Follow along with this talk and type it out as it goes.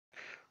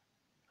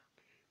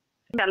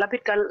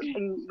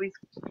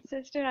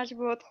Sister आज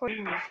बहुत खुश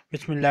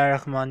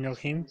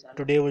Bismillahirrahmanirrahim.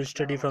 Today we'll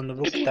study from the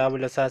book Kitab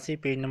Al-Asasi,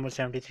 page number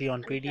 73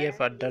 on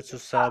PDF,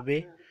 Ad-Darsus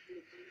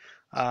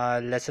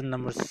lesson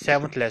number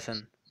 7th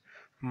lesson.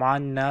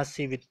 Man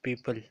Nasi with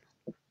people.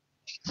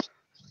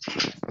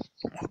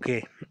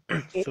 Okay,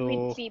 with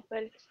so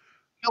people.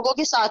 लोगों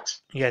के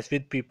साथ yes,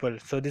 with people.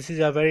 So this is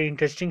a very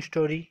interesting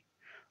story.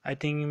 I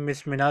think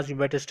Miss Minaz, you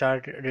better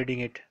start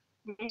reading it.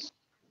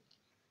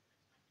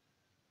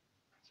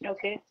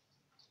 Okay.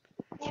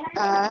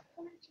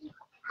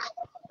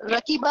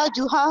 रकीबा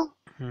जूहा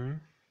Hmm.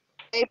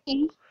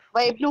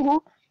 वैबनुहु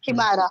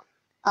हिमारा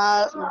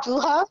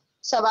जूहा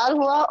सवार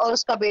हुआ और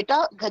उसका बेटा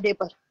गधे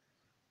पर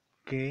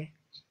Okay.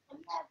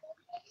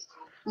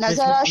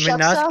 नजरा Miss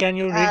Minaz, शख्स can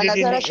you read it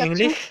in नजरा शख्स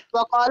English?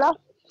 वकाला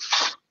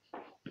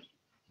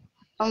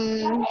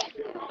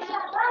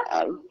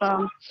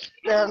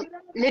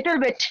little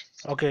bit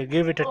Okay,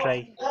 give it a try.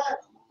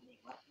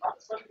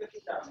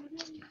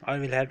 I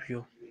will help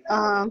you.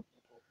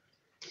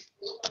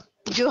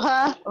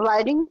 Juha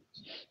riding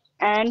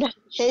and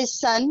his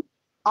son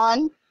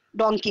on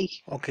donkey.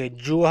 Okay,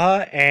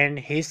 Juha and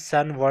his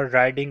son were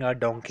riding a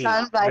donkey.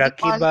 Son riding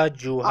Rakiba on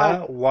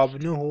Juha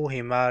wabnuhu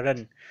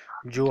himaran.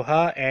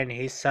 Juha and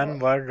his son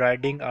were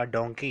riding a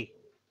donkey.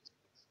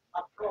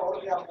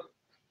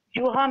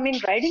 Juha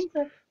mean riding,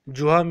 sir?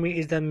 Juha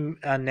is the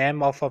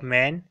name of a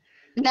man,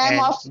 name and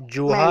of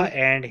Juha man.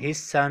 and his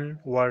son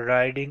were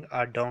riding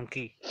a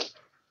donkey.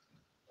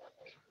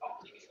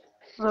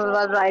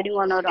 Was riding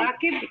on a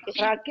donkey.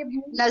 Rakib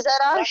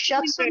Nazara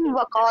shakhsun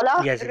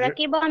waqala. Yes,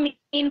 Rakiba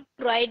mean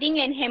riding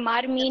and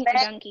Hemar mean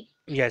donkey.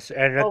 yes,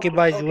 and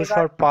Rakiba is used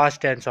for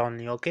past tense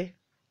only. Okay.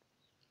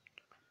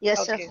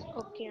 Yes, sir.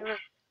 Okay,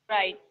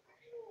 right.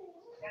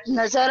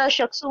 Nazara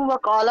shakhsun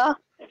waqala.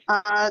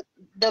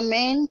 The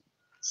man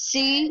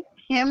see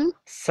him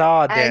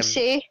Saw and them.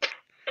 say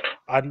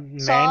A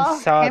man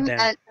saw him them.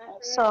 and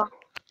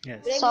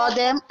Yes. saw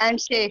them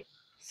and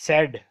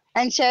Said.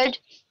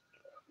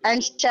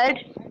 said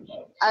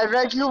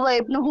الرجل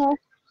وابنه,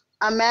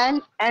 a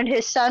man and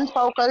his son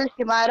فوق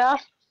الحمارة,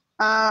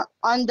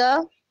 on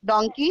the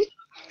donkey.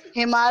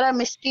 Himara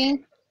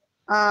miskin,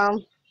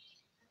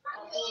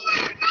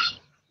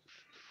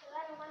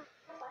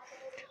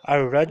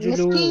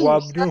 Ar-rajulu miskin.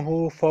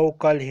 wabnuhu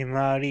fawqa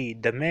al-himari.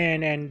 The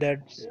man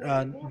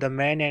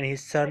and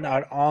his son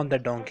are on the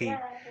donkey.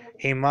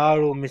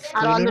 Himaru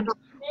Are on the miskinun.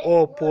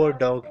 Oh poor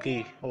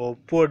donkey. Oh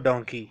poor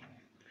donkey.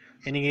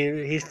 And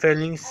he's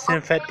feeling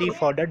sympathy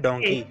for the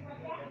donkey.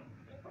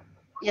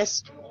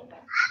 Yes.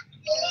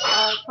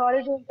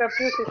 Sorry to interrupt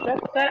you, sister.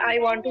 Sir, I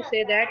want to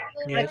say that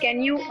Yes.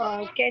 can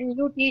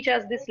you teach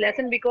us this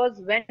lesson,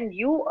 because when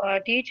you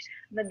teach,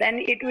 then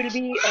it will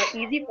be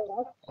easy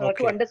for us to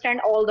Okay. understand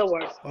all the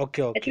words.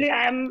 Okay. Okay. Actually,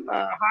 I am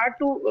hard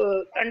to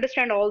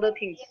understand all the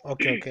things.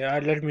 Okay. Okay.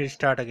 Let me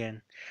start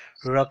again.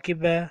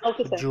 Rakiba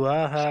Okay, sir.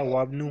 juaha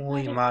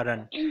wabnuhu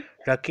himaran.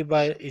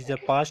 Rakiba is the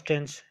past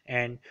tense,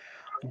 and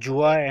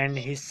Jua and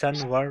his son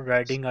were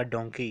riding a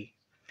donkey.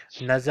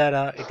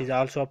 Nazara, it is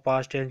also a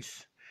past tense.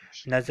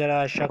 Nazara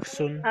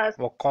shaksun Please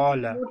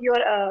waqala. mute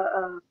your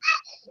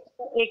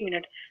एक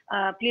minute.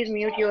 Please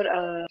mute your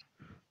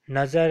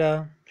Nazara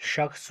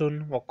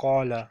shaksun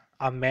waqala.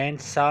 A man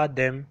saw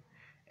them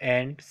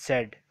and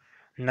said.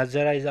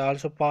 Nazara is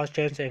also past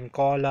tense and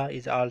qala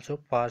is also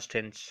past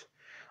tense.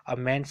 A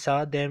man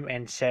saw them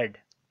and said.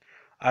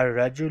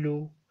 Ar-rajulu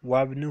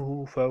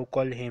wabnuhu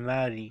fawqal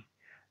himari.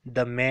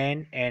 The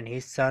man and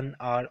his son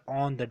are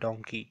on the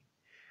donkey.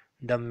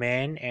 The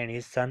man and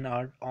his son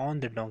are on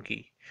the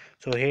donkey.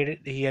 So here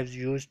he has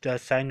used a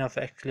sign of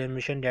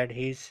exclamation, that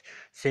he is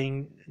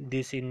saying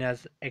this in an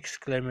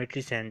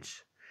exclamatory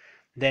sense.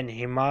 Then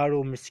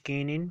himaru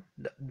miskinin,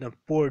 the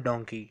poor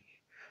donkey.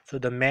 So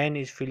the man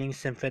is feeling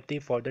sympathy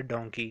for the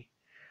donkey,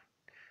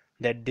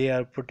 that they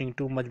are putting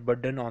too much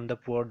burden on the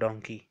poor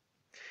donkey.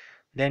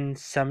 Then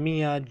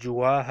Samia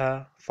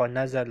juaha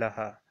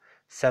fanazalaha.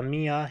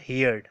 Samia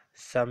heard.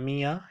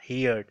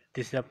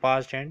 This is a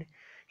past and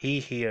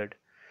he heard.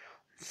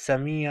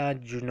 Samia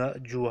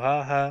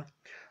juaha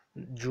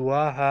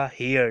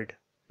heard.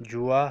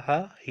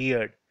 Juaha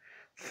heard.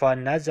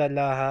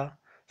 Fanazalaha,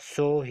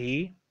 so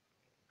he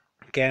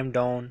came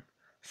down.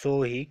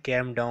 So he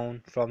came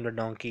down from the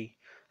donkey.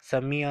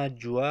 Samia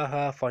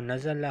juaha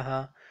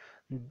fanazalaha.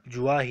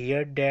 Jua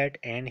heard that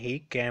and he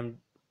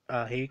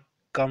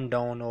come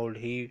down, or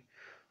he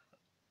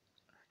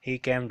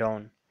came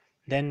down.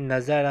 Then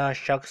Nazara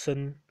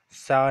Shaksun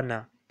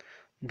Sana.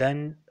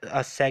 Then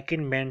a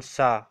second man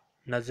saw.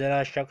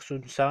 Nazara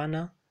Shaksun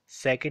Sana.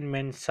 Second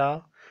man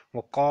saw.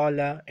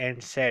 Waqala,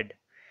 and said.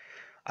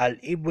 Al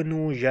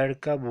Ibnu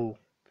Yarkabu.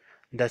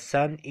 The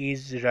son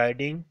is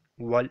riding.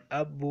 Wal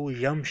Abu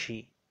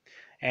Yamshi.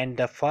 And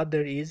the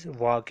father is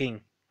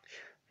walking.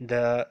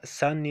 The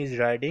son is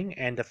riding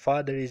and the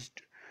father is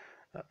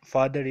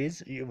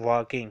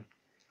walking.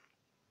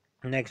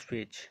 Next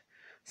page.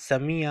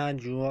 Samia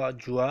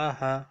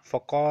juaha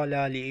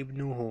faqala li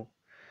ibnuhu.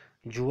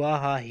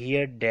 Juaha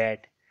heard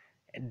that,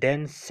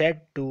 then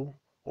said to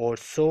Or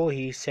so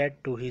he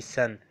said to his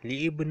son,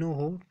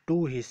 لِابْنُهُ,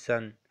 to his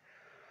son.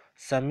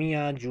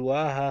 سَمِعَ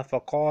جُوَاهَا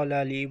فَقَالَ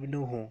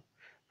لِابْنُهُ,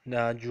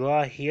 the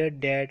Jua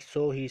heard that,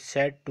 so he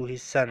said to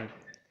his son,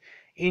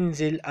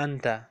 Inzil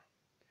anta,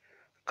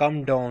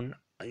 come down,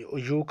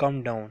 you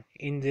come down.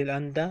 Inzil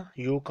anta,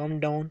 you come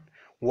down.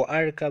 Wa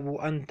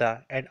arkabu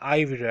anta, and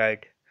I will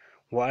ride.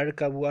 Wa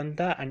arkabu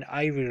anta, and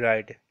I will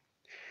ride.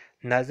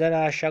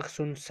 Nazara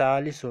shaksun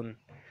salisun,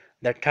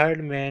 the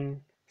third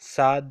man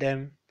saw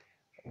them.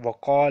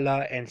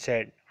 Waqala, and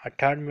said, a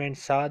third man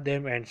saw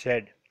them and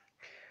said,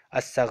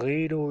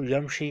 As-saghiru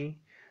yamshi,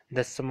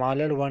 the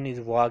smaller one is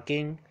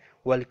walking.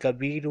 Wal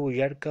kabiru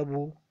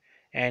yarkabu,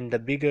 and the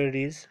bigger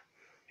is,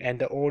 and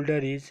the older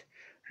is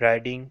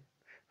riding.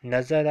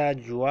 Nazara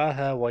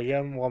juaha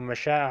wayam wa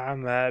masha'a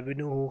ma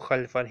ibnuhu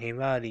khalf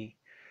al-himari.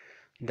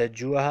 The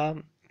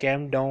Juaha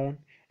came down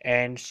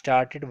and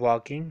started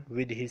walking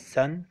with his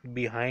son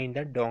behind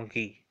the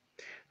donkey.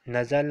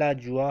 Nazala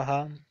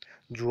Juaha,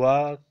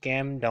 Jua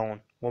came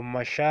down.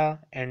 Wamasha,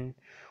 and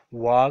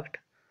walked.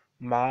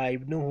 Ma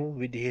ibnuhu,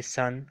 with his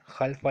son.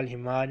 Khalf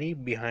al-himari,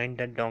 behind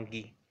the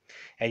donkey.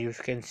 As you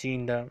can see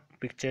in the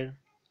picture.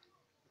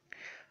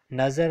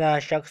 Nazara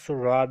shaksu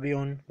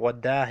rabiun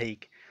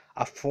wadahik.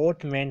 A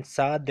fourth man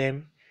saw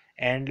them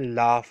and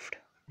laughed.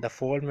 The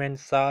fourth man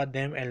saw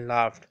them and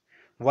laughed.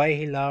 Why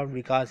he laughed?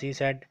 Because he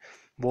said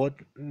both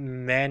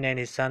man and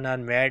his son are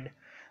mad.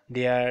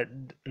 They are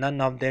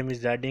none of them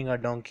is riding a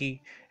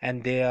donkey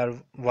and they are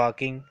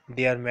walking.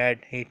 They are mad,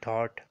 he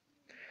thought.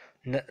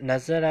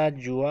 Nazara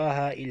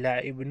juaha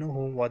ila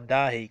ibnuhu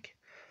wadahik.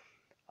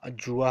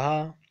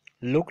 Juaha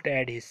looked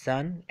at his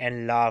son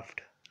and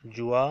laughed.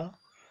 Jua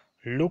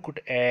looked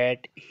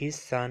at his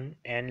son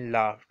and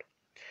laughed.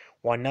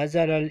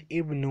 وَنَظَرَ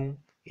الْإِبْنُ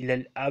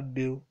إِلَى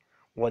الْأَبِّ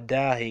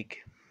وَضَحِكَ,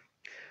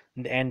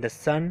 and the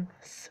son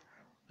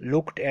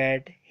looked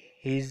at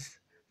his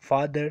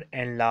father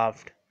and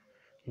laughed.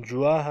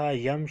 Juaha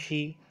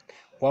yamshi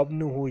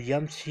wabnuhu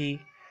yamshi,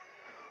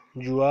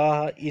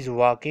 Juaha is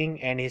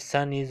walking and his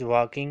son is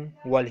walking.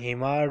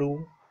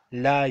 Walhimaru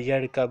la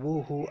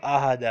yarkabuhu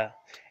ahada,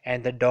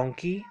 and the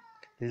donkey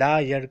la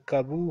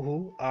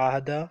yarkabuhu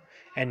ahada,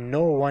 and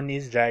no one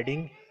is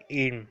riding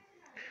in,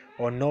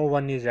 or no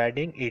one is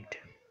riding it.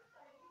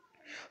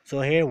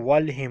 So here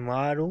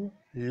walhimaru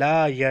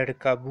la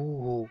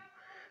yarkabuhu,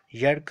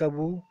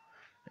 yarkabu,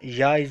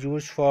 ya is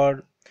used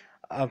for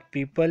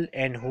people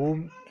and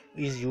whom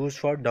is used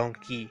for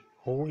donkey,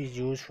 who is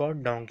used for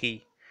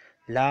donkey.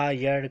 La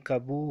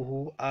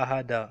yarkabuhu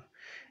ahada,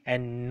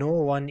 and no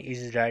one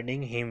is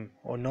riding him,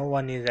 or no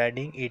one is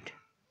riding it.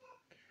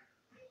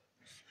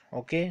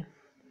 Okay,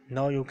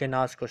 now you can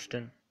ask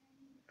question.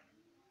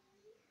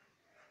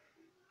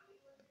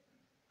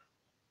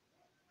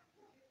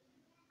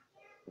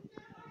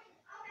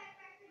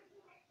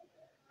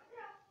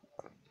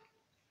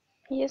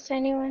 Yes,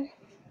 anyone?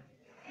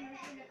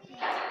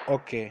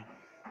 Okay,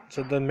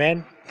 so the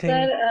main thing,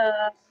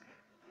 Sir,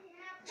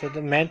 so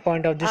the main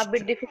point of this, a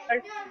bit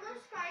difficult.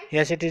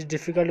 yes, it is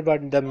difficult,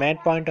 but the main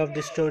point of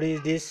this story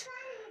is this,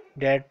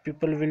 that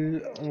people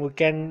will, we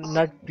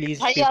cannot please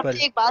भाई people.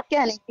 आपसे एक बात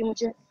कहनी थी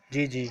मुझे.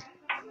 जी जी.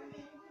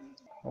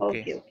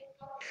 Okay. Okay, okay.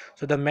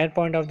 So the main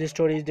point of this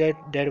story is that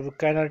we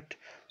cannot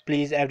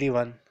please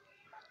everyone.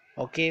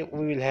 Okay,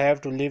 we will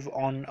have to live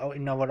on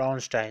in our own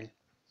style.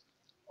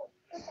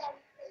 Yes, sir.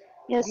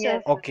 Yes,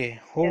 sir. Okay,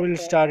 who Yes, will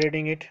sir. start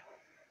reading it?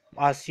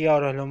 Asia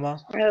or Haluma?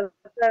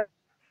 Sir,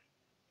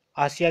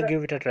 Asia,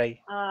 give it a try.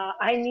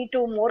 I need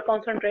to more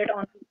concentrate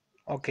on.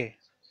 Okay.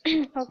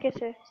 Okay,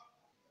 sir.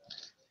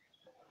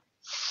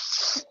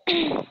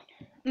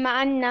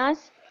 مع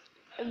الناس,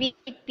 with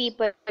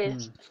people.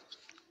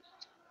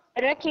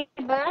 ركب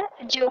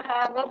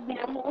جوها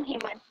وابنه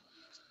همت.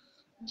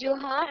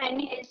 Joha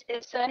and his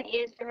son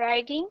is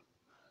riding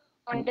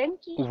on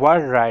donkey.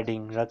 Were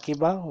riding.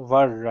 Rakiba,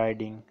 were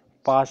riding.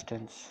 Past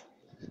tense.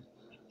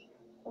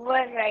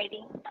 Were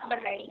riding. Were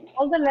riding.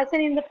 All the lesson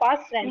in the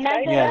past tense,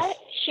 right? Nazara Yes.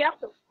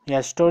 shakh.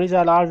 Yes, stories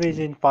are always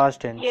in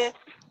past tense. Yes.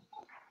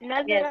 Yes.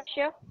 Nazara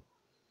shakh.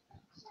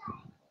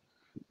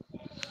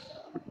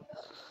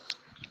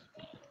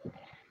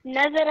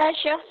 Nazara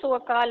shakhs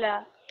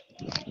wakala.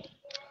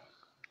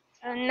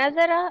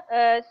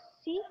 Nazara,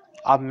 see,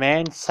 A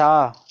man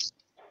saw.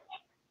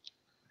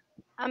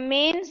 a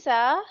man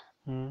saw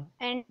Hmm.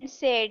 and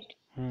said,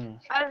 Hmm.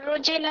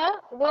 الرجل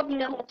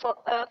وابنه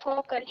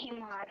فوق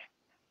الحمار.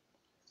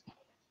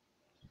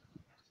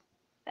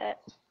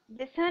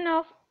 The son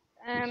of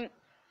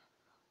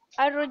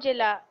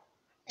الرجل,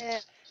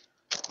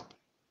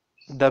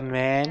 The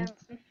man.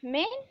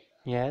 man,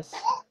 Yes.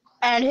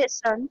 And his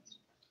son.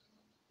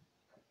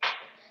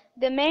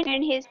 the man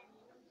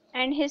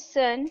and his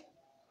son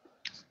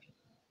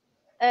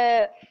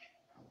uh,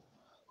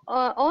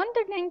 on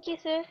the donkey,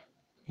 sir.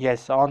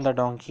 Yes, on the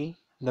donkey.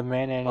 The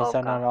man and his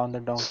son Okay. are on the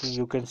donkey.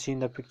 You can see in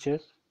the picture.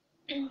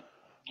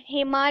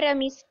 Himara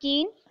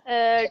miskin,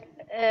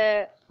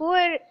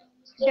 poor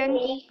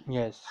donkey.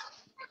 Yes.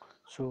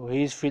 So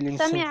he is feeling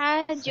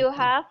سمع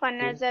جوها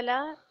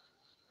فنزل.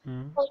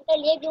 Hmm.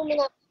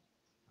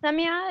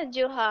 سمع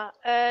جوها.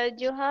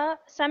 جوها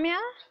سمع.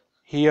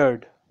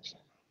 Heard.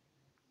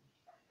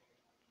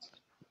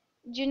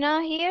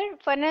 Juna here.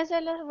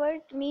 فنزل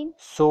word means.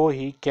 So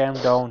he came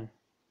down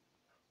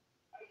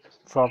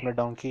from the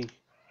donkey.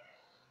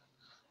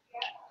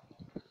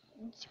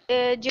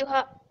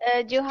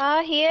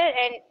 Juha here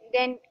and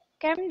then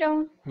came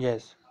down.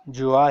 Yes.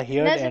 Jua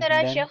heard and نظر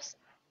then شخص.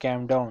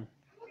 came down.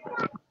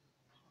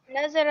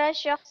 نظر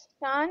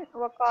شخصان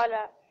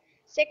وقال.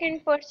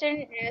 Second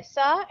person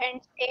saw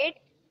and said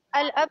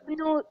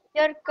الابن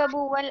يركب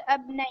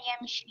والابن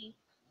يمشي.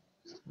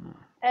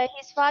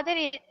 His father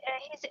is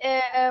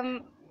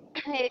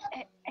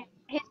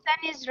his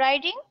son is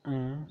riding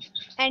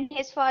and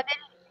his father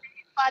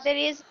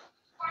is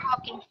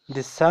walking.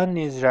 The son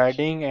is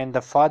riding and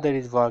the father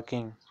is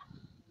walking.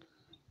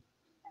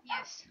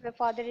 Yes, the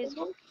father is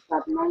walking.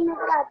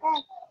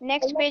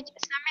 Next page.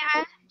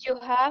 سمع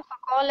جوها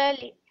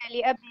فقال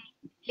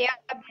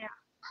لأبنه.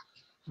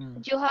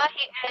 Juha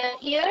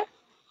here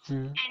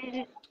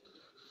and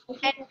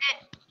then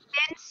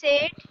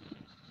said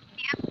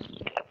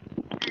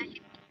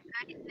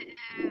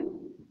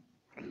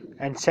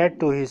And said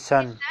to his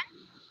son.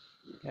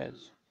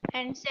 Yes.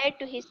 and said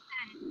to his son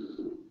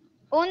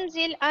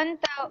انزل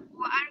أنت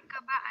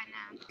وأركب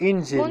أنا.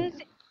 Inzil.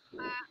 انزل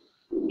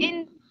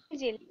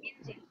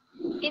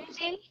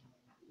انزل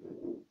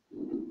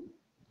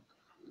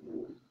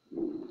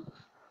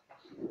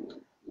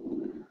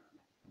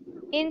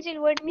انزل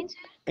word means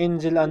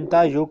Inzil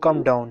anta, you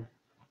come down.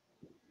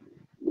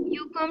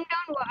 you come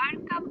down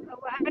وأركب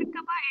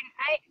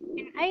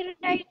and I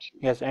ride.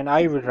 Yes, and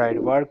I will ride.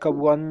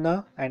 Warkabu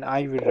anna, and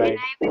I will ride.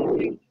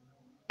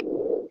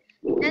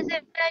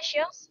 نزل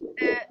شخص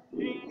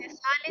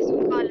ثالث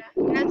وقال.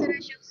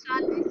 نزل شخص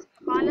ثالث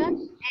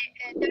وقال.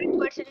 Third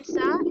person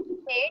saw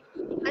said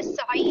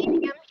السعير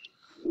يمشي.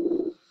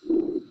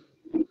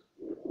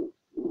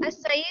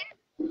 السعير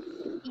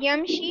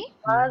يمشي.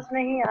 आवाज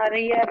नहीं आ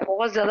रही है,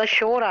 बहुत ज्यादा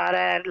शोर आ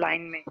रहा है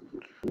line में.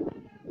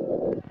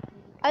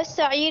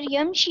 السعير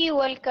يمشي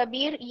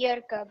والكبير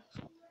يركب.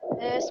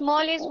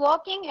 Small is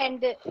walking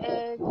and the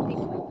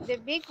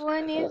big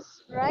one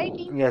is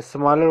riding. Yes,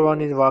 smaller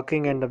one is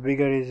walking and the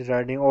bigger is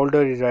riding.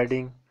 Older is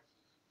riding.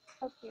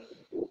 Okay.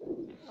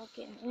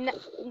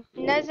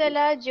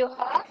 نزل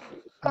جوها.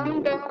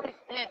 Come down.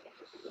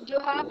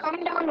 جوها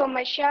come down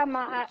ومشى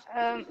مع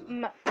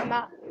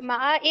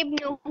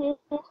ابنه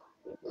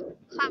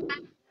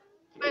خلف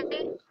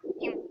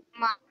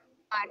الحمار.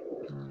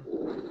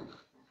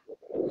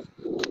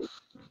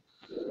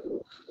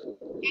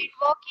 And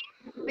walking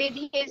with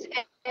his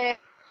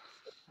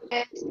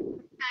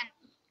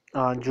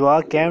son.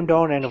 Jua came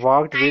down and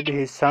walked with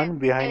his son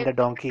behind the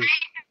donkey.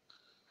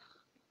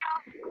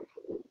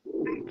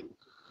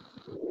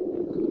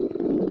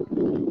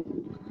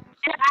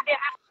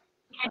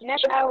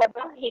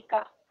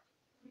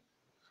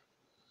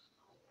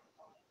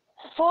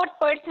 Fourth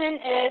person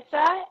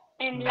saw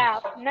and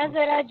laughed.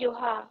 نظر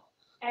جوها.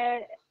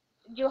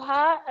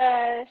 جوها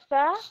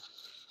saw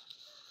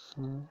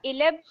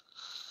إلى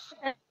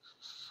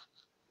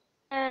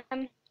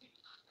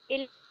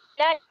إلى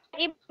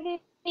ابنه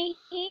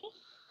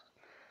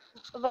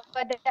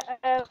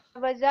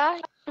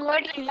وذا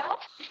word and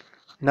laughed.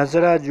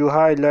 Nazara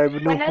Juha ila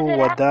ibnuhu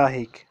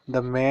wadahik.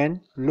 The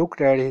man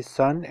looked at his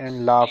son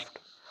and laughed.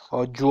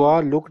 Or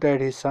Jua looked at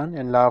his son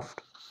and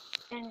laughed.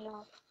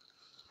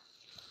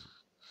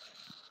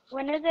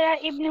 ونظر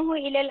ابنه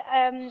إلى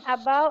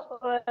الأباء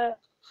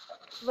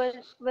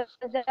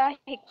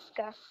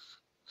وضحك.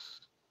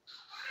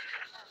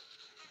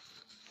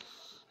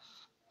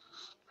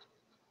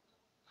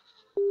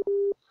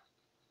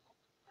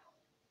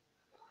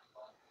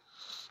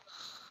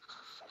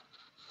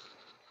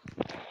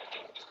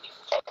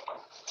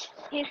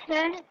 His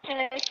son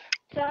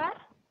saw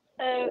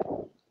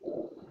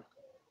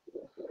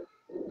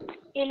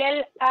إلى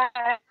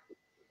الأب.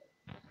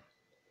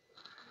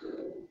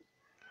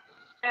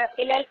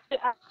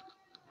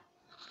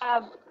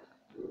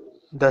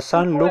 The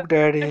son looked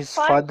at his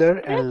father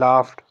and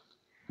laughed.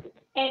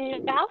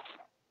 And laughed.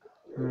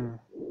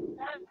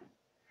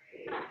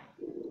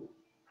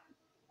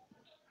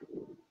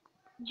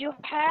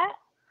 جوها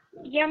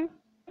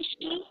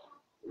يمشي.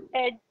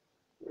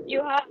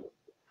 جوها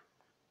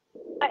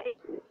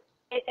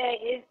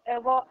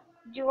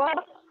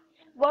جوها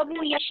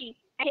وابنه يمشي.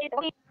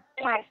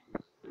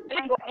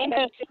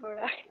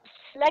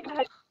 Like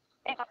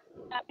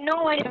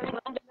no one is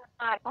on the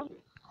car.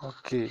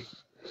 Okay.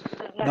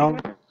 Now,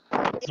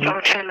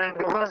 Distortion है,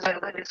 बहुत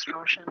ज्यादा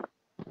distortion.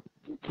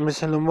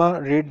 Miss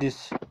Haluma, read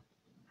this.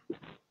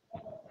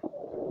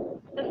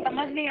 तो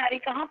समझ नहीं आ रही,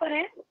 कहाँ पर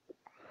है?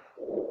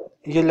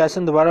 ये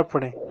लेसन दोबारा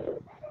पढ़ें.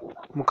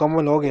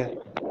 मुकम्मल हो गया.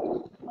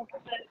 Okay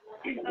sir.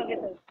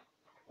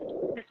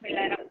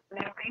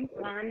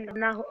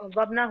 बिस्मिल्लाहिर्रहमानिर्रहीम.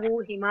 वब्नहु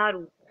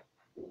हिमारू.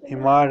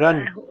 Himaran.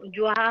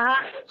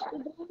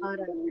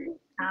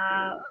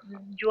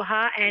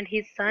 Juha and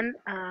his son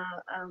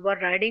were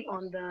riding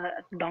on the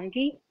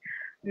donkey.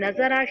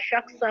 Nazara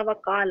shaksa wa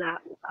kala.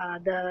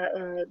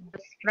 The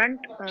front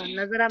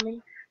Nazara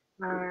means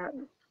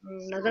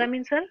Nazara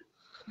means, sir?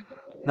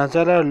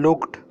 Nazara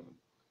looked.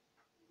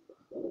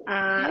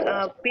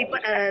 People,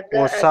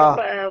 Or saw.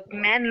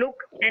 man look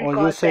and Or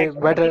you say said, the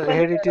better, people,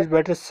 here it is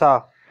better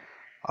saw.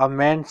 A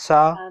man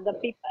saw. the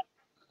people,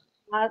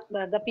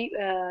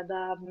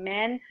 the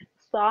man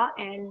saw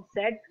and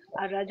said,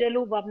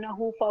 "Rajalu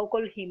wabnahu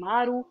fawqal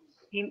himaru."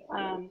 Him,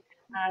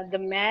 the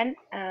man,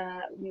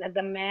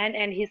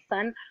 and his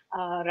son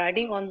were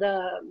riding on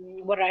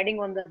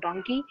the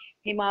donkey.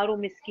 Himaru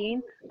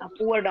miskin, a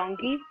poor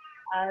donkey.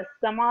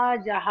 Sama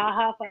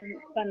jahaha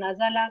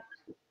fanazala.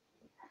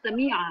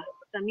 Samia,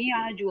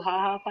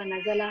 Juhaha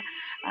fanazala.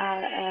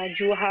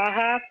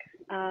 Juhaha,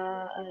 uh,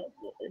 uh,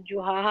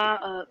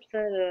 Juhaha,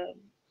 sir.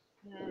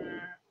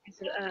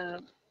 Is,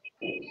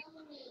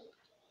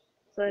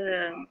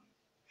 sir,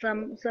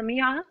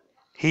 Samia,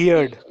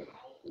 Heard.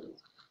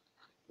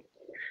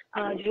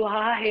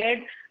 Juhaha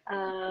heard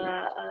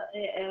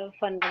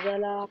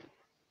Fanazala.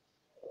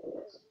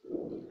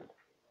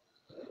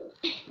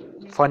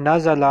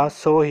 Fanazala,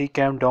 so he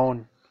came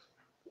down.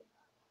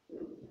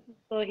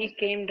 So he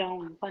came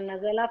down.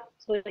 Fanazala,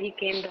 so he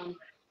came down.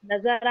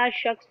 Nazara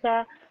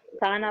Shaksa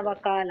Sana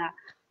Wakala.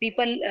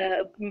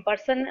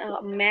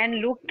 Man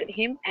looked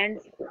him and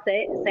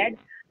said,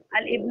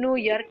 Al Ibnu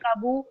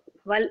Yarkabu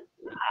wal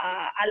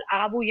Al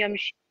Abu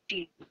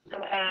Yamshi.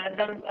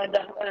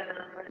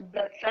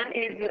 The son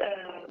is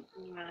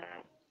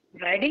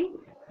riding.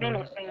 No,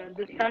 Hmm.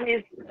 the son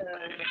is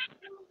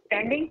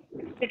standing,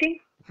 sitting,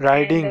 and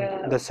Riding.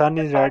 The son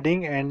the is father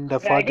riding and the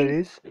father riding.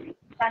 is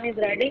Son is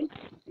riding,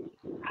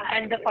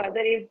 and the father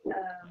is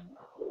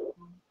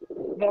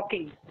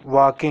walking.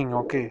 walking.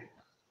 Okay.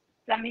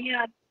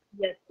 Samia,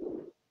 yes.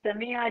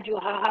 Samia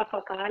Juhaha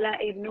Fakala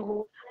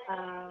Ibnuhu.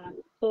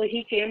 So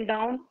he came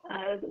down.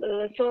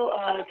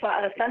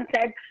 Son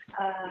said,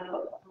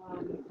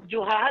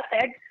 Juhaha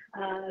said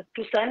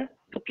to son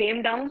to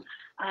came down.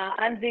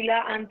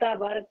 Anzila Anta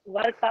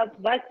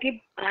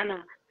Warkib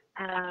Ana.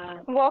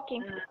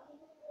 Walking.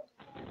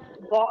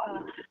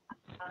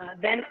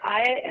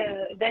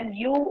 Then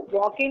you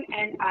walking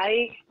and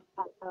I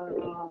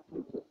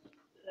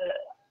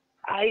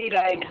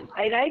ride.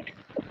 I ride,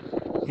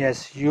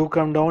 Yes, you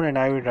come down and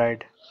I will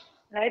ride.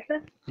 right,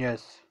 sir?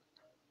 Yes.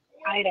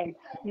 I ride.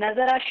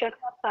 Nazara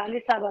Shaksa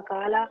Salisa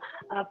Bakala.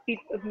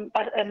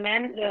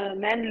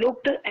 Man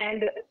looked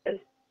and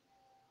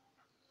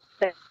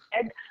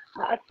said,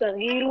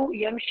 "As-Saghiru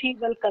Yamshi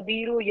wal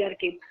Kabiru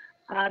Yarkib."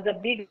 The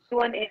big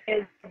one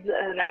is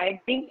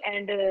riding,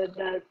 and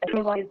the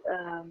small one is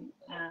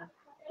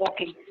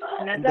walking.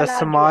 The Nazala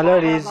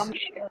smaller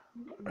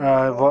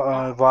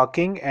Juhaha is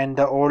walking and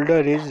the older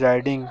is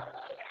riding.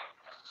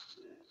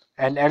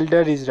 An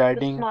elder is The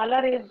riding.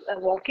 smaller is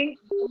walking,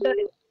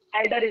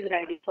 elder is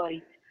riding.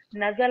 Sorry.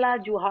 Nazala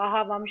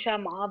Juhaha Vamsha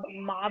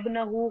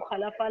Mabnahu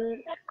Khalaful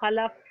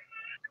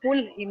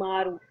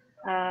Himaru.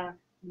 Uh,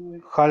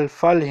 mm,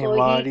 Khalfal so he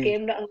Himari.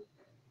 came down.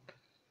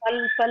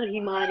 Fal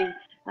Himari.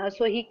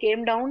 So he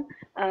came down.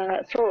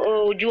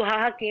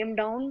 Juhaha came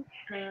down.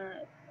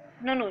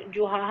 No.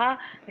 Juhaha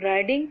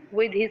riding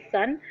with his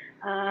son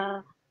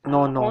No,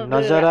 no. on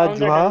Nazara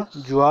the donkey.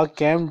 Juha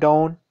came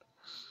down.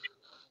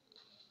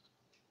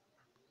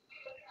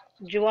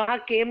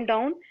 Juhaha came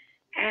down.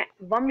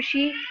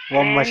 Vamshi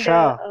and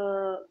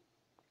Wamasha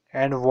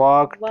and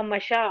walked.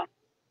 Vamasha.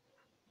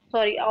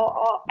 Sorry,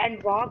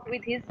 and walk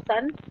with his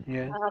son.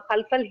 Yes.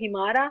 Khalfal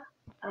Himara.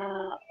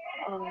 Uh,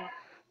 uh,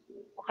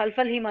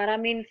 Khalfal Himara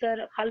means,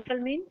 sir.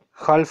 Khalfal means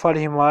Khalfal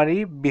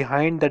Himari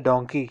behind the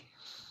donkey.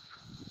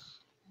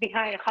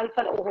 behind.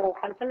 Khalfal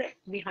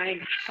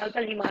behind.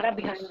 Khalfal Himara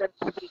behind the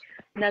donkey.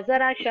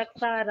 Nazara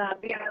Shaksa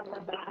Rabia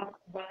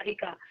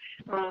Bahika.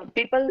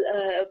 People,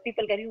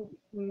 can you,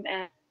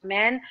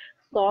 man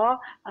saw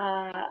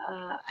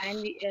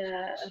and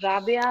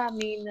Rabia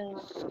mean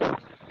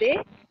they.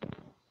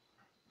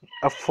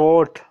 The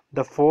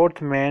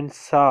fourth man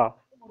saw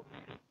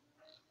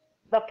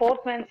The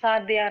fourth man saw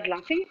they are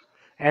laughing,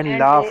 and and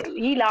laughed.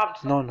 he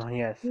laughed. No, Sorry, no,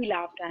 yes. he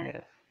laughed.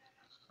 Yes.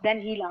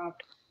 Then he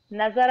laughed.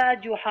 Nazara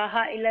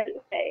Juhaha ila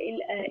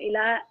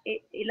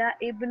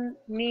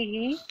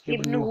ibnuhu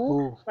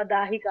Ibnuhu.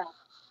 fadahika.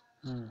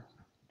 Hmm.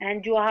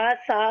 And Juhaha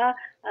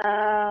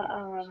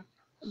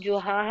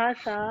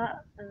saw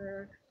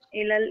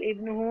ilal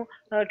ibnuhu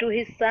to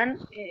his son,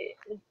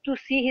 to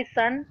see his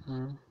son,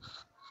 Hmm.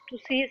 to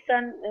see his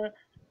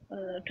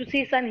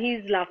son, he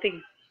is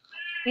laughing.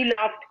 He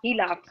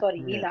laughed. Sorry,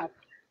 he Yes. laughed.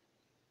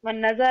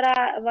 Wanazara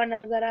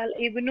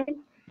al-ibnu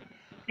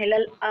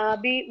ilal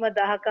abi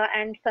wadahaka,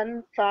 and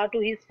son saw to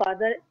his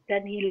father,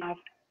 then he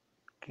laughed.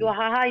 Okay.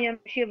 Juhaha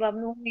yamshi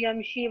wabnuhu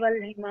yamshi wal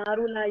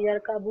himaru la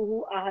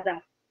yarkabuhu ahada.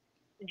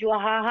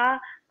 Juhaha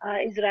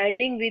is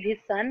riding with his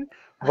son.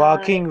 Uh,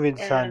 Walking with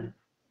uh, son.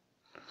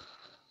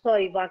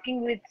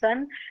 Walking with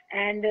son,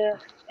 and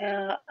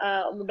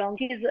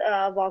donkey is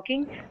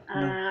walking.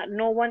 No.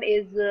 No one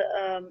is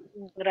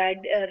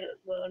ride.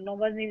 No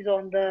one is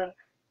on the.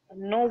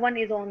 No one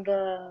is on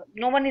the.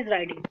 No one is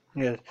riding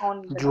Yes.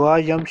 on the Jua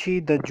donkey.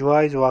 Yamshi, the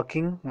Jua is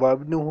walking.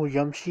 Wabnuhu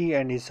Yamshi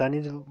and his son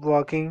is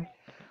walking.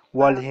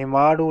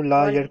 वल-हिमारु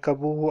La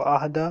यरकबुहु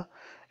अहदा,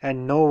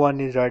 and no one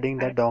is riding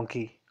the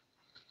donkey.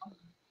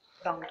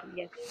 donkey.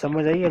 Yes.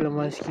 समझ आई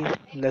अलमा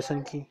इसकी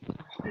lesson की?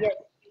 Yes.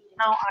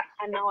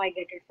 Now I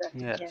get it, sir.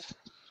 Yes. Yes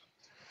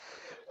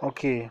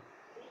okay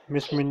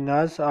miss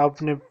Minhaj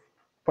आपने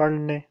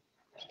पढ़ने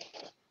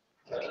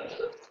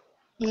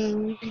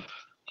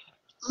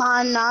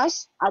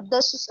महानास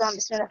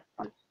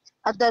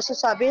अदरसु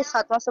साबे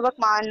 7वां सबक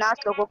महानास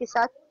लोगों के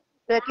साथ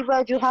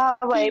रकीबा जुहा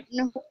व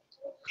इब्न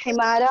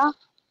हिमारा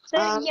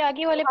सर ये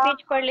आगे वाले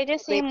पेज पढ़ लीजिए,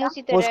 सेम बेटा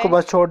उसी तरह उसको है।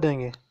 बस छोड़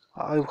देंगे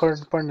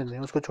पढ़ने दें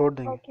उसको छोड़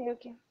देंगे ओके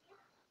ओके।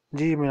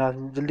 जी मिन्नाज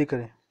जल्दी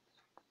करें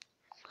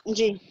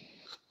जी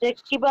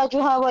रकीबा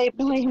जुहा व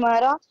इब्न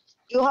हिमारा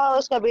जुहा और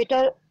उसका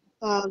बेटा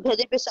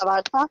गधे पे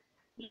सवार था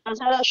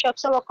नज़रा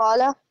शख्स व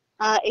काला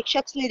एक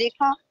शख्स ने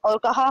देखा और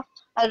कहा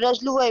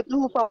रजलु व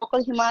इब्न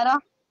फौकल हिमारा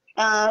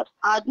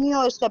आदमी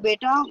और उसका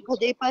बेटा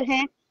गधे पर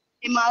है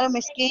हिमारा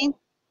मिस्कीन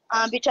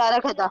बेचारा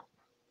गधा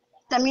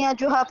समिया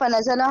जुहा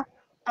फनज़ला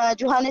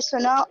जुहा ने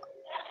सुना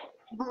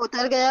वो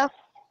उतर गया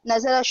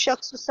नज़रा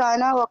शख्स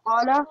साना व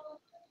काला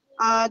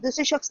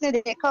दूसरे शख्स ने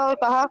देखा और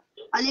कहा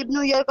अली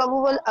इब्न यरकबु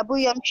वल अबू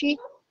यमशी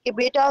कि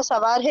बेटा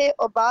सवार है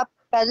और बाप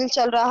पैदल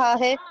चल रहा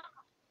है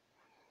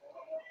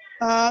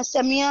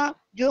समिया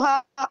जुहा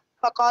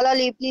फ़क़ाला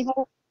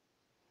लिब्निहु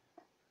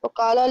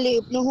फ़क़ाला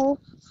लिब्निहु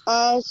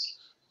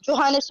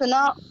जुहा ने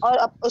सुना और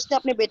उसने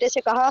अपने बेटे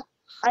से कहा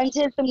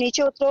अंजिल तुम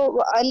नीचे उतरो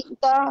व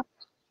अंता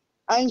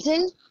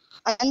अंजिल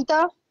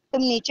अंता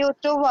तुम नीचे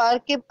उतरो व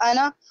अर्किब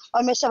आना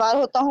और मैं सवार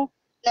होता हूँ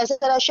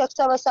नज़रा शख्स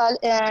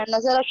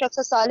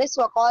सालिस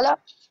वक़ाला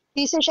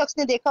तीसरे शख्स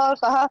ने देखा और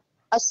कहा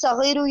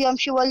अस्सगीरु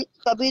यमशी वल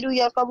कबीरु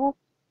यरकबु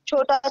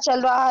छोटा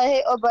चल रहा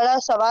है और बड़ा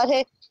सवार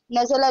है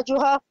नज़ला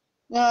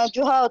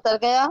जुहा उतर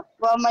गया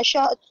वह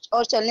मशा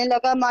और चलने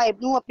लगा माँ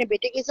इब्नू अपने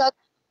बेटे के साथ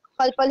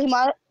पल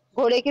हिमार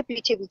घोड़े के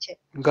पीछे पीछे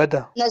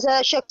गधा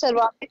नज़रा शख्स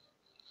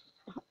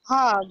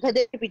हाँ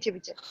गधे के पीछे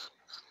पीछे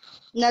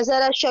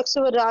नज़रा शख्स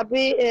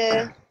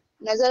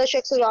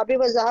राबी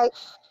व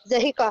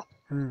ज़हिका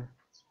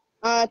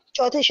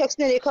चौथे शख्स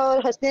ने देखा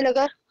और हंसने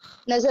लगा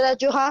नज़रा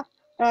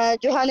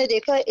जुहा ने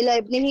देखा इला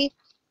इब्निही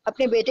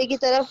अपने बेटे की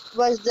तरफ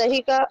व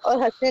ज़हिका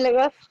और हंसने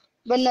लगा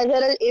व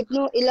नज़र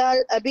इब्नु इला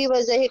अबी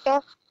व ज़हिका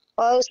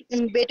और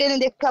बेटे ने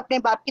देखा अपने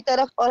बाप की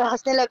तरफ और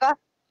हंसने लगा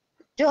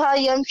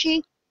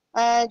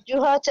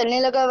जुहा चलने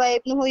लगा व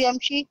इब्नु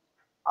यमशी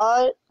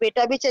और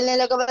बेटा भी चलने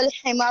लगा वल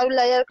हिमारु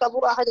ला यरकबु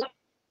अहद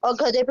और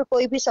गधे पे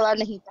कोई भी सवार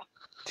नहीं था उन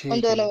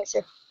ठीक दोनों है में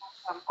से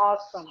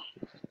Awesome.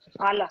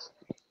 Ala.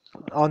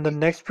 on the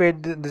next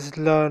page this is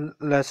the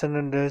lesson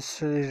and this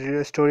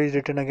story is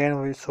written again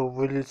so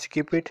we'll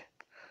skip it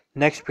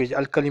next page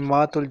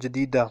al-kalimatul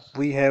jadida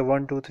we have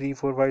 1 2 3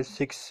 4 5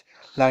 6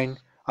 line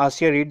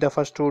Asiya read the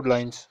first two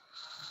lines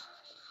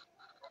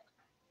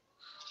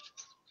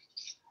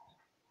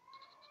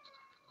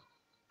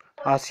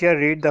Asiya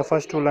read the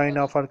first two line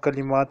of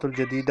al-kalimatul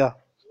jadida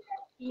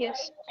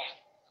Yes.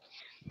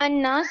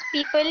 Annas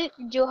people,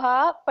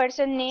 Joha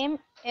person name,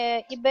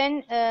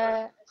 Ibn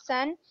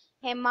son,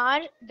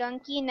 Hemar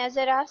donkey,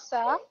 Nazara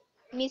sa,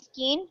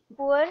 Miskin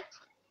poor,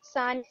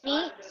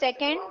 Sani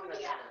second,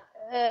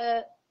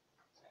 uh,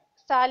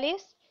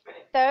 Salis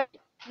third,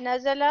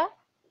 Nazala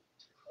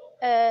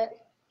uh,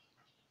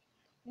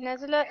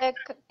 Nazala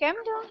came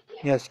down,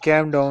 yes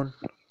calm down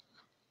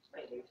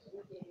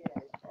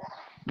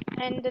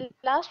and the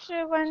last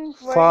one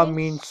word fa is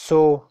means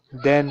so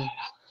then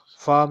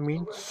fa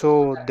means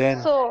so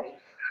then so.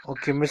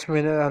 okay Miss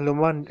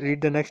Luman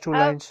read the next two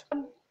lines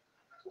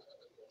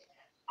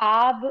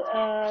Ab,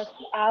 ab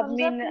Hamza,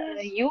 mean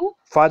please. you?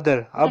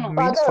 father No, ab no.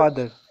 means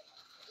father father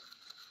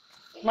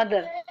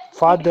Mother.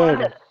 father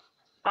Father.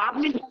 Ab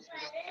means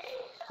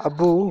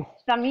abu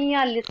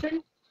Samia,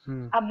 listen.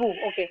 Abu.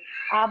 Okay.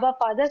 Abba,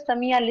 father.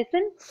 Samia,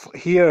 listen.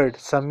 heard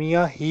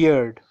Samia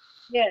heard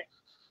Here.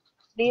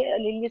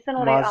 Listen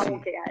or Mazi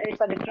okay. It's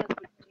a difference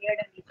between heard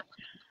and listen.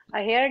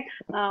 I heard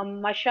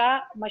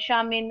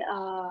Masha mean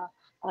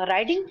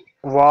riding.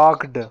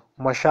 walked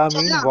masha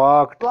mean चलना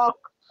walked walk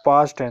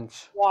past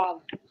tense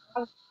Walked.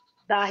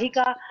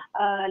 Dahika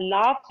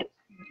laughed.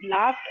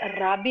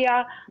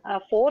 Rabia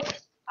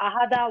fourth.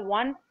 Ahada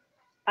one.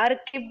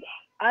 Arkib.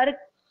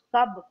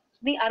 Arkab.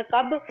 Me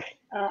arkab.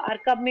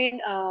 Arkab mean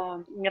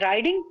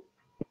riding.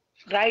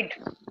 Ride.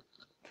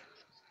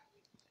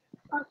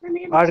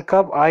 Right,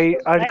 sir?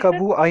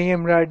 arkabu I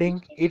am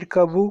riding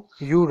irkabu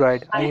you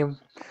ride I I am. am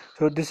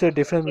so this is a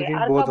difference Okay.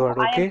 between both Arkabu. words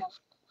I am. okay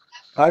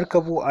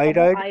arkabu I Arkabu.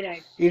 ride I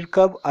ride.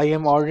 irkab I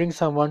am ordering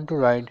someone to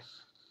ride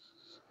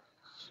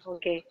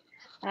Okay.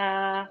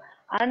 Uh,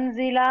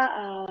 Anzila.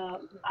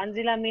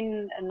 Anzila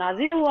mean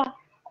नाजिल हुआ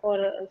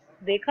और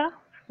देखा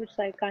कुछ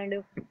kind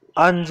of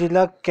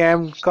Anjila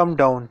come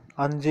down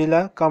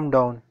Anjila come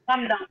down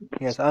come down.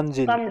 yes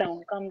Anjil Come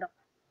down.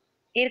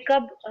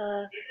 इरकब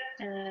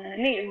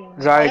नहीं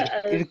ride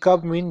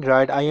irkab mean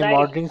ride I am ride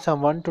ordering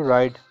someone to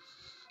ride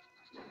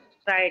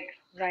ride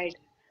ride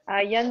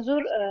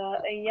यंजुर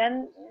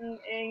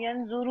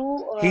यंजुरु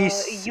he's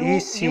you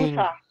he's you seeing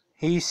था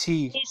he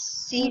see is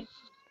seen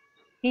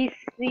he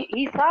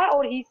saw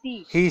or he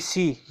see? He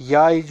see.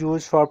 Ya is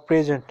used for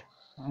present.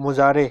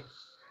 Muzare.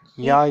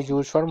 He Ya is see.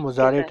 used for Okay,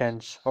 muzare sir.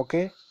 tense.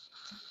 Okay.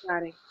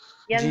 Sorry.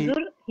 Ji.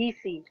 Yanzur, he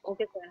see.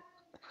 Okay,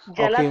 sir.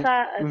 Okay. Jalasa,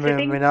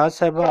 sitting. Minaj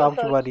साहबा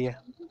आपकी Sorry. बारी है.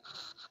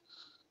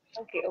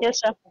 Okay, Yes,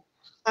 okay. sir.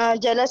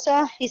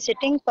 Jalasa, he's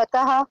sitting.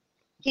 Fataha,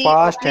 he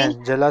Past opened.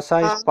 tense.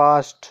 Jalasa is Uh,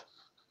 past.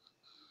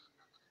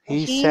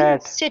 He he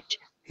sat. sit.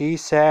 He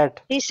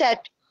sat. He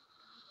sat.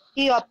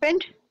 He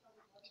opened.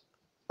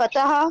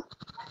 Fataha,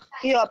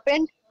 he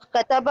opened.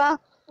 Kataba,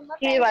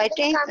 he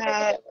writing.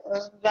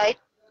 Write.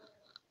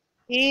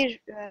 He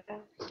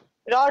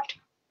wrote.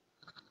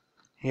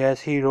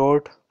 Yes, he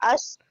wrote.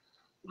 As.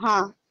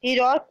 He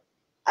wrote.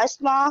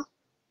 Asma,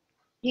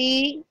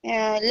 he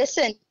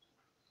listen.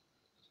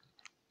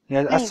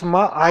 Yes, No,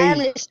 Asma I am I.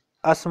 listen.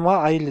 Asma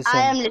I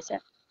I listen. am listen.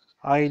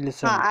 I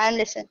listen. I am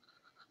listen.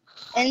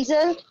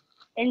 Angel,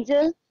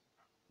 Angel,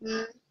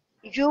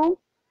 you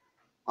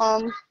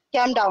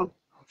came down.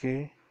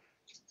 Okay.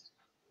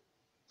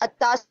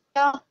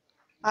 Atasha,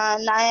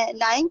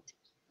 ninth.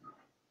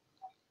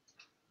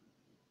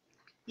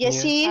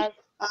 Yes. Yasir, As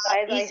I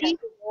easy. have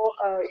to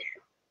go,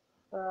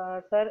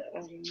 sir,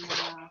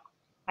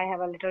 I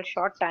have a little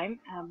short time,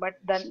 but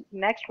the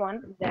next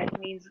one, that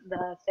means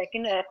the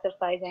second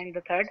exercise and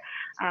the third,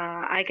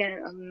 I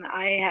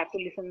have to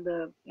listen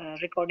the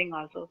recording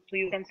also. So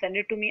you can send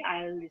it to me.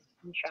 I'll listen,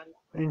 inshallah.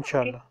 Okay,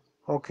 Inshallah.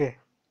 Okay.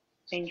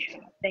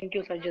 inshallah. Thank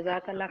you, sir.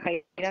 Jazakallah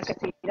khaira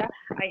kaseera.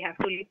 I have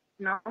to leave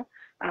now.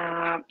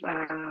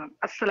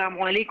 Assalamu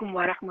alaikum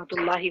wa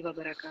rahmatullahi wa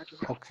barakatuh.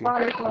 Okay.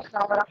 Walaikum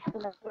assalam wa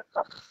rahmatullahi wa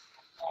barakatuh.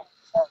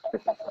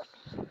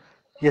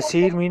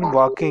 Yasir mean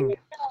walking.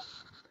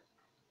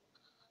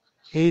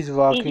 He is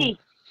walking. Easy.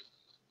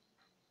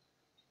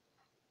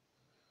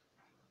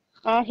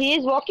 He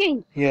is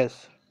walking.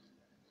 Yes.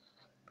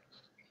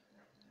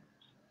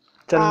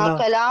 चलना.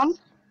 Kalam,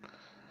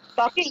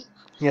 talking.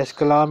 Yes,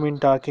 kalam in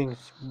talking.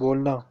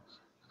 बोलना.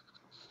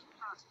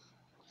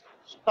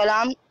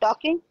 Kalam,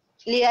 talking.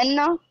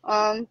 Lianna,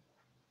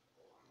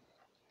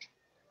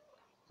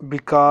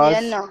 Because.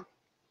 Lianna,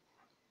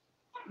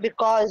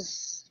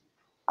 because.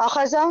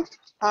 Akhaza,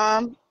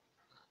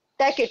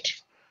 take it.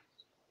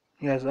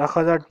 Yes,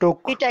 Akhaza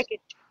took. He take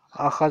it.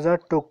 Akhaza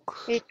took.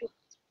 He took.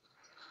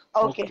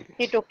 Okay, Okay.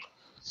 he took.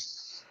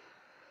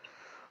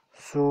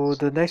 So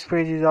the next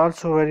page is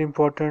also very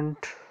important.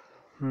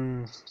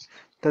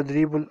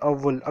 تدريب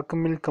الأول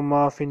أكمل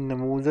كما في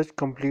النموذج,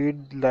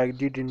 complete like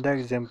did in the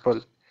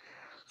example.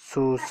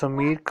 So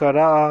Samir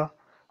قرأ,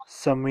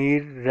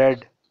 Samir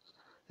read.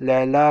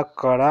 Laila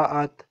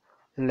قرأت,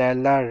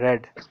 Laila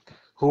read.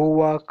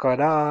 Huwa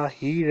قرأ,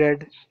 he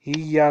read.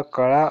 Hiya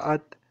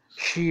قرأت,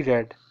 she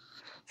read.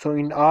 So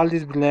in all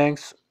these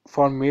blanks,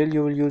 for male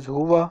you will use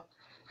huwa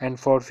and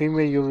for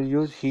female you will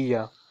use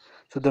hiya.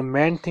 So the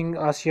main thing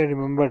Asya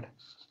remembered,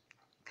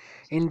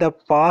 in the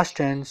past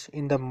tense,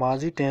 in the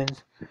mazi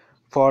tense,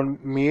 for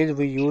male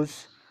we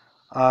use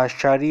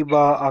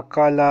shariba,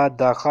 akala,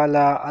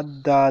 dakhala,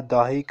 adda,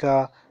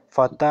 dahika,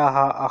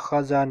 fataha,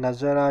 akhaza,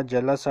 nazara,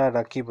 jalasa,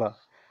 rakiba.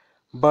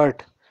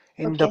 But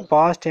in the Okay,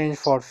 past tense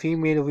for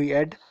female we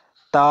add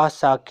ta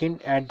sakin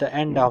at the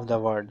end of the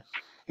word.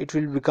 It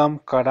will become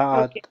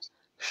qaraat, okay,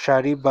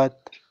 sharibat,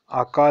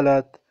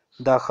 akalat,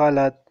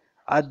 dakhalat,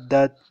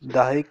 addat,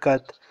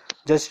 dahikat.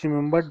 Just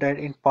remember that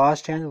in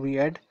past tense we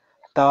add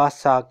ta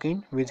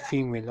sakin with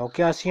female.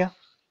 Okay, Asya?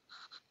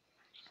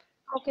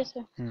 okay,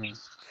 sir.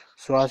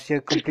 So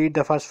Asya, complete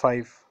the first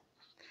five.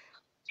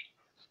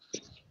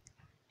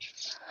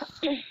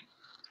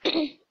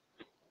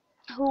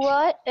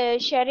 Huwa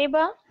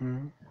shariba.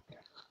 Hmm.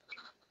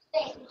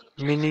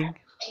 Meaning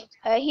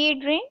He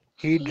drink.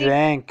 he He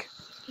drank.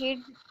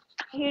 he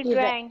he He read.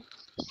 drank.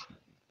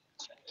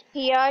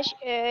 Hiya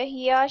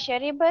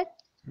sharibat.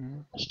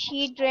 Hmm.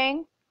 She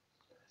drank.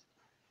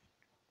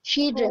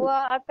 She drink.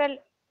 Huwa akal.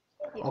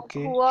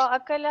 Okay. Huwa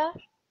akala.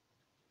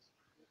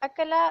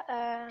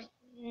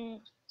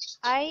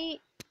 I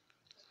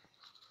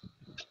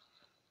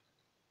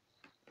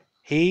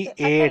He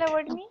akala ate.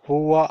 what mean?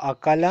 Huwa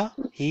akala.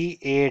 He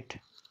ate.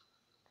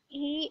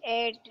 He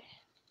ate.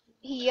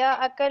 Hiya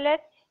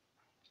akalat.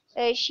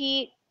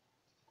 She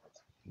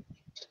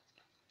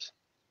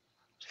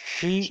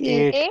She She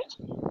ate. ate.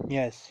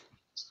 Yes.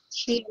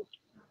 she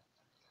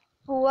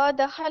Huwa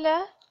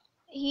dakhala.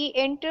 He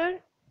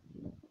entered.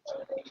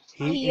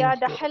 He Hiya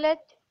dakhalat.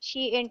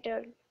 She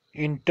entered.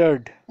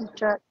 entered.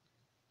 entered.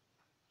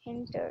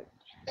 Entered.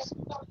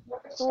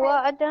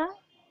 Huwa ada.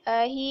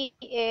 He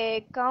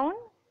count.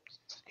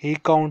 He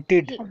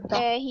counted.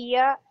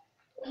 Hiya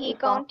he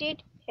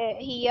counted.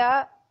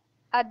 Hiya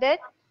adat.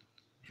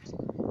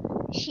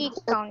 She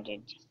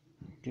counted.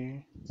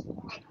 Okay.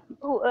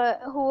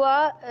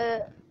 Huwa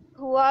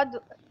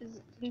huwa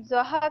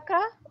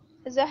zahaka.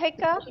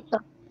 Zahika.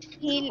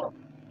 He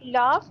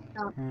laughed.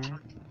 Hmm.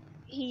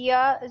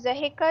 Hiya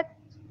zahikat.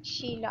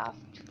 She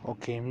laughed.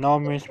 Okay. Now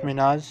Miss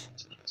Minaz.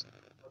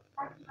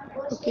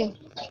 Okay.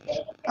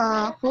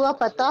 Huwa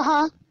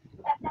fataha.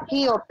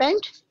 He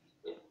opened.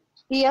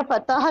 Hiya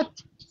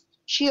fatahat.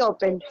 She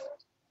opened.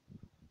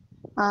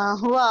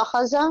 Huwa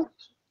akhaza,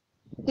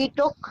 he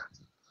took.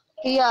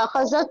 Hiya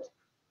akhazat,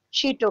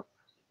 she took.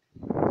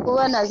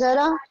 Huwa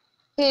nazara,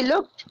 he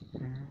looked.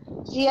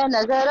 Hiya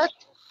nazarat,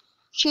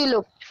 she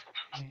looked.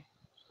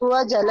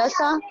 Huwa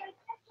jalasa,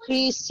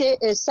 he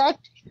sat.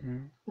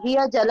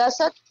 Hiya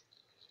jalasat,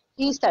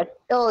 he sat.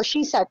 Oh,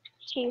 she sat.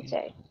 She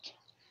said.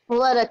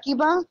 Huwa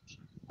rakiba,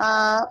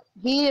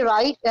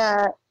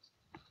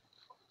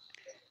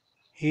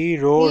 he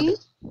rode.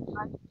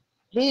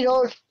 he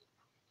rode.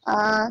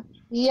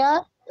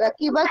 Hiya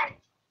rakibat,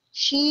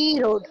 she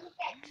rode.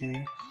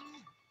 Okay.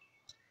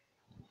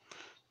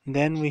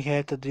 Then we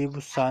have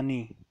Tadrib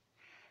Sani.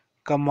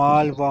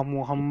 Kamal wa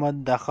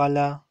Muhammad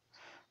dakhala.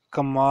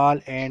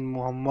 Kamal and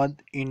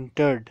Muhammad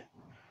entered.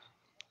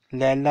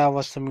 Laila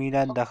wa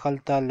Samira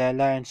dakhalta.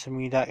 Laila and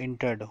Samira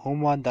entered.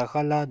 Huma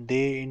dakhala,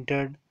 they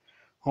entered.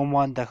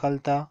 Huma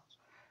dakhalta,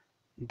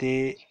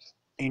 they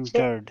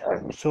entered.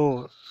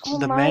 So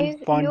the Huma main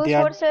is point used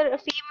there, for sir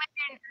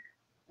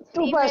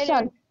Two female person.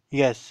 and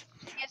yes,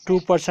 yes, sir,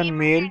 2% female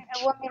male. and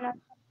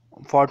woman.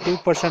 For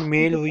 2%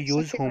 male we 2%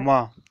 use female.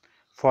 huma.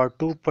 For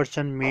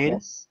 2% male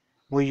Yes.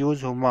 we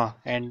use huma,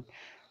 and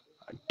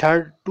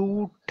third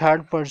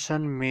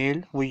person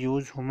male we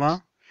use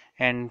huma,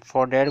 and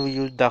for that we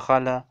use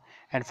dakhala,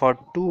 and for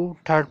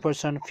third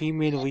person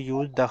female we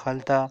use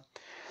dakhalta,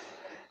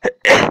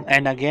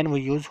 and again we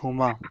use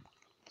huma.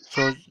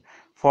 So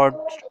for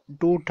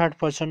third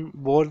person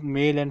both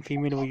male and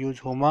female we use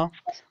huma,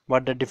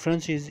 but the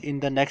difference is in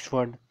the next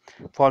word.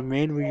 For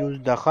male we use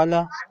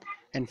dakhala,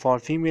 and for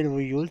female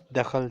we use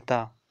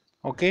dakhalta.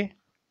 Okay.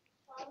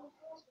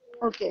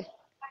 Okay.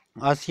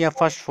 Asiya,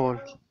 first of all.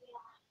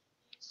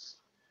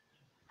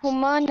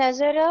 Huma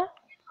nazara.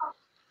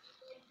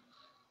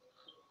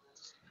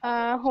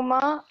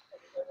 Huma,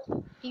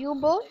 you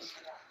both.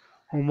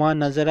 Huma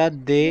nazara,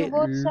 You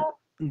both sir.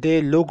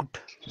 they looked.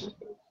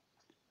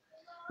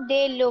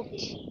 They looked.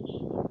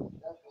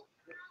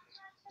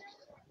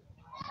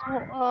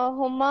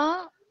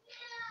 Huma,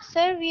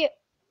 sir.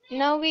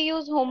 Now we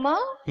use huma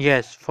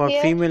Yes, for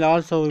here. female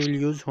also we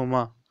will use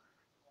huma.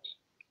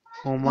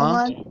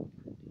 Huma.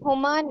 Huma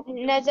Huma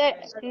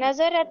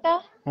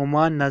nazarata.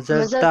 Huma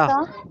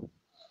nazarta.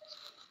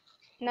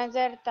 nazarta,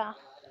 Nazarta.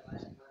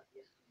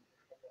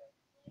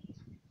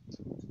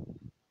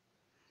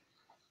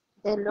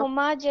 they look.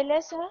 Huma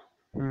jalasa.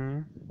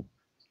 Hmm.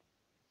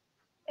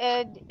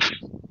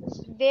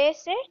 They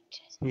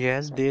sit.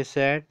 Yes, they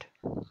sat.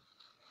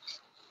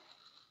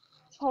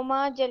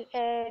 Huma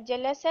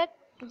jalasata.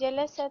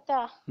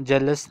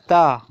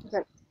 Jalasta.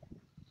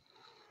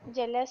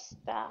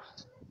 Jalasta.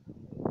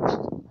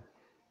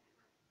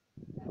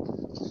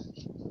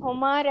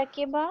 Huma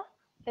rakiba.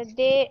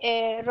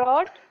 They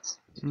rode.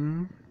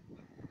 Hmm.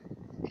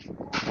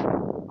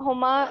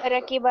 Huma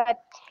rakibat.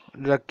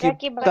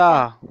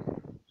 Rakibta.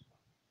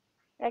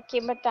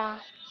 Rakibata.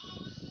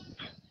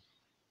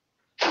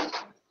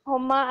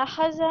 Huma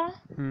akhaza.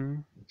 Hmm.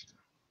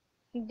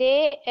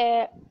 They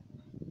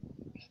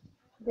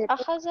They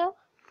akhaza.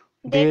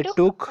 They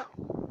took.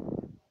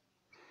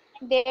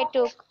 They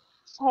took.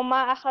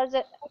 Huma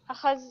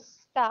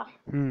akhazta.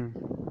 Hmm.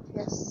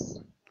 yes.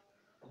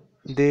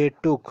 They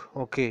took.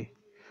 Okay.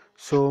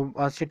 So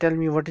Asiya, tell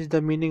me what is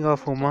the meaning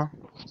of huma?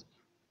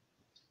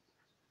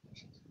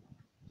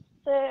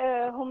 So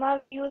huma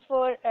used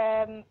for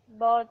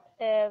both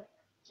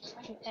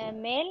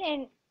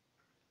male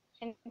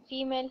and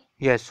female.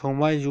 Yes,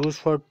 huma is used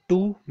for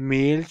two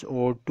males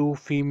or two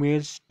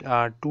females,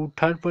 two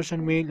third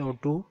person male or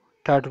two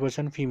third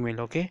person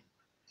female. Okay.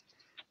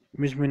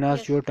 Miss Minas,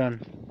 Yes. your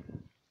turn.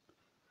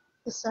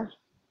 Yes, sir.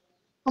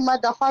 Huma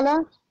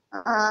dakhala,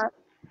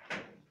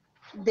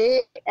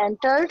 they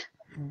entered.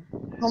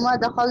 Huma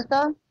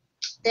dakhalta,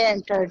 they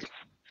entered.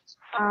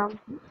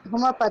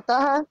 Huma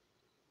fataha,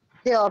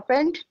 they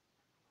opened.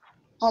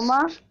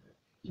 Huma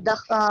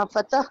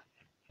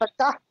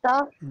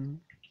fatahta, Hmm.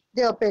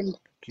 they opened.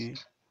 Okay.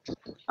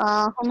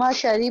 Huma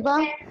shariba,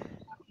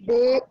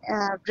 they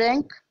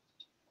drank.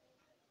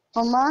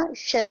 Huma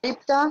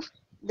sharibta,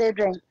 they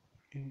drank.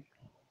 Okay.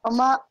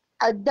 Huma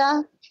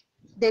adda,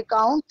 they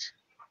count.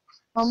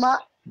 Huma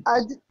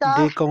adta,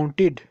 They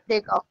counted.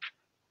 they count.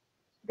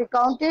 They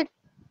counted.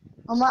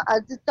 Huma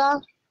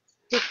adta,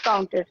 they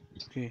counted.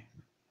 Okay.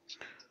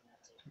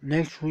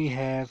 Next we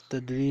have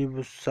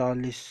Tadrib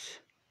Salis.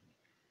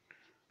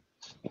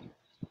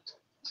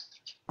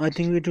 I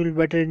think it will be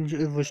better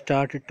if we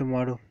start it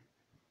tomorrow.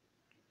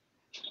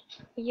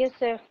 Yes,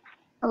 sir.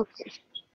 Okay.